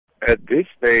At this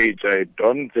stage, I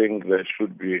don't think there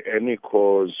should be any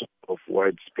cause of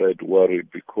widespread worry,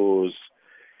 because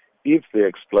if the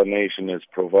explanation is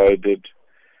provided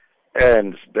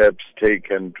and steps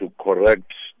taken to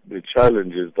correct the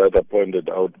challenges that are pointed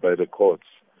out by the courts,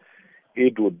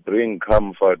 it would bring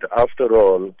comfort. After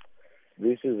all,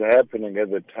 this is happening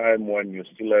at the time when you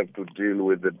still have to deal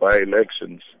with the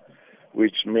by-elections,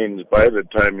 which means by the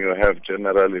time you have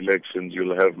general elections,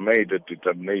 you'll have made a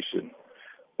determination.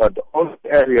 But the only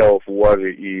area of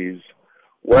worry is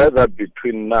whether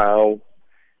between now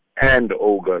and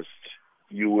August,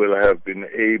 you will have been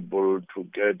able to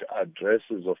get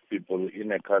addresses of people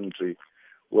in a country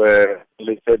where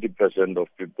only 30% of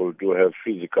people do have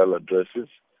physical addresses,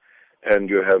 and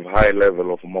you have high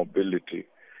level of mobility.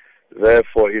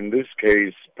 Therefore, in this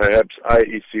case, perhaps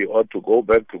IEC ought to go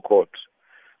back to court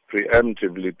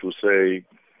preemptively to say,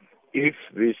 if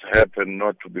this happened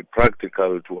not to be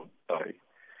practical to apply,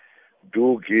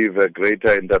 do give a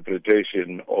greater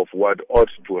interpretation of what ought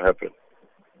to happen.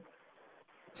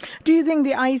 Do you think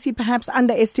the IEC perhaps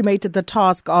underestimated the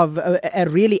task of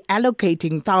really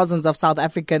allocating thousands of South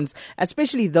Africans,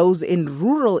 especially those in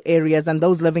rural areas and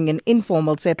those living in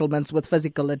informal settlements with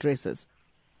physical addresses?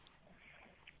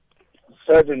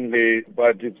 Certainly,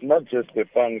 but it's not just a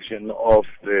function of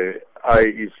the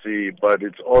IEC, but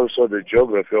it's also the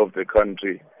geography of the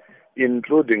country,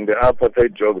 including the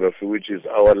apartheid geography, which is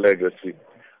our legacy,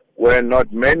 where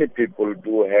not many people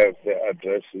do have the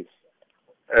addresses.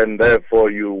 And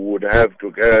therefore you would have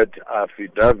to get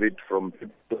affidavit from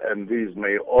people, and these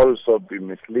may also be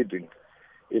misleading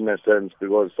in a sense,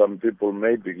 because some people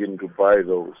may begin to buy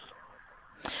those.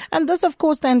 And this, of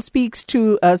course, then speaks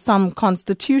to some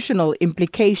constitutional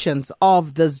implications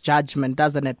of this judgment,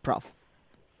 doesn't it, Prof?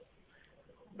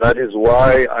 That is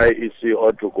why IEC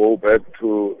ought to go back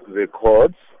to the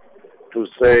courts to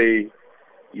say,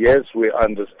 yes, we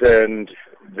understand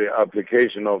the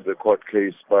application of the court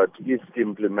case, but its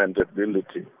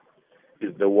implementability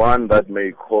is the one that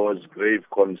may cause grave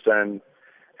concern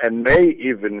and may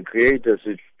even create a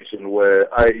situation where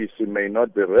IEC may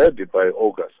not be ready by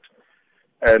August.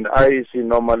 And IEC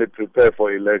normally prepare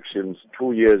for elections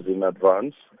 2 years in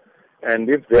advance, and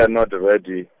if they are not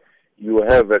ready, you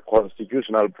have a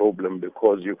constitutional problem,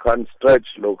 because you can't stretch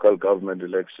local government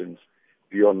elections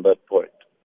beyond that point.